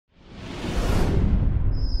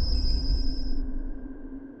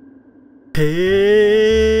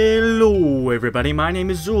Hello everybody, my name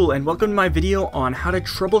is Zool and welcome to my video on how to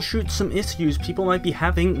troubleshoot some issues people might be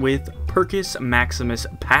having with Percus Maximus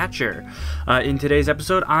Patcher. In today's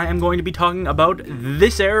episode I am going to be talking about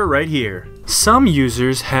this error right here. Some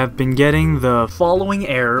users have been getting the following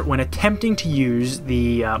error when attempting to use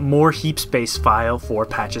the more heap space file for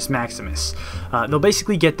Percus Maximus. They'll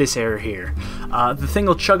basically get this error here. The thing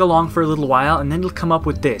will chug along for a little while and then it'll come up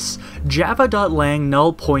with this: Java.lang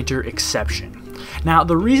null pointer exception. Now,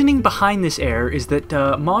 the reasoning behind this error is that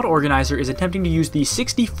Mod Organizer is attempting to use the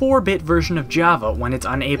 64-bit version of Java when it's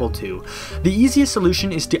unable to. The easiest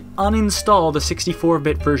solution is to uninstall the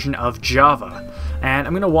 64-bit version of Java, and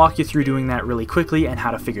I'm going to walk you through doing that really quickly and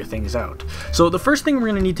how to figure things out. So the first thing we're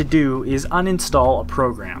going to need to do is uninstall a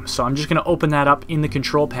program. So I'm just going to open that up in the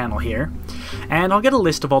control panel here, and I'll get a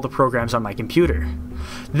list of all the programs on my computer.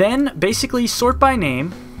 Then basically sort by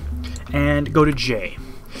name and go to J.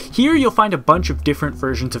 Here you'll find a bunch of different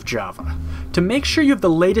versions of Java. To make sure you have the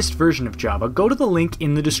latest version of Java, go to the link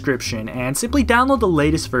in the description and simply download the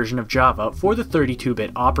latest version of Java for the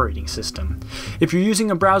 32-bit operating system. If you're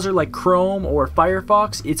using a browser like Chrome or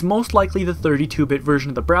Firefox, it's most likely the 32-bit version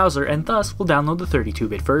of the browser and thus will download the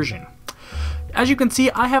 32-bit version. As you can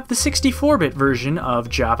see, I have the 64-bit version of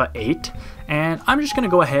Java 8, and I'm just going to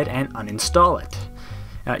go ahead and uninstall it.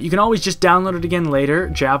 You can always just download it again later.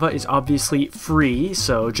 Java is obviously free,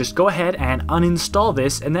 so just go ahead and uninstall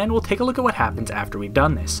this, and then we'll take a look at what happens after we've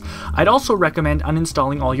done this. I'd also recommend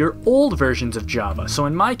uninstalling all your old versions of Java, so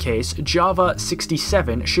in my case, Java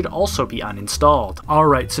 67 should also be uninstalled.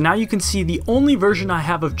 Alright, so now you can see the only version I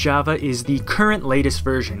have of Java is the current latest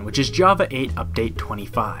version, which is Java 8 Update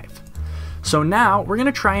 25. So now, we're going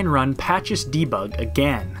to try and run patches debug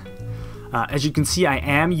again. As you can see, I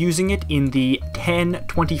am using it in the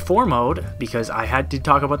 1024 mode because I had to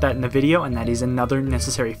talk about that in the video, and that is another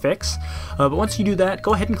necessary fix. But once you do that,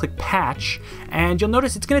 go ahead and click patch, and you'll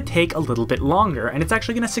notice it's going to take a little bit longer, and it's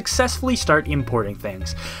actually going to successfully start importing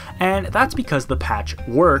things. And that's because the patch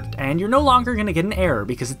worked, and you're no longer going to get an error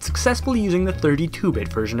because it's successfully using the 32-bit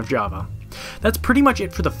version of Java. That's pretty much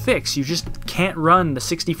it for the fix. You just can't run the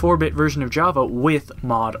 64-bit version of Java with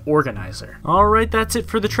Mod Organizer. Alright, that's it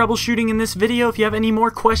for the troubleshooting in this video. If you have any more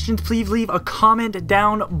questions, please leave a comment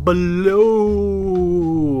down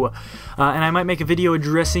below. And I might make a video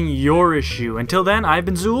addressing your issue. Until then, I've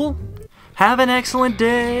been Zool. Have an excellent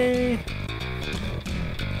day!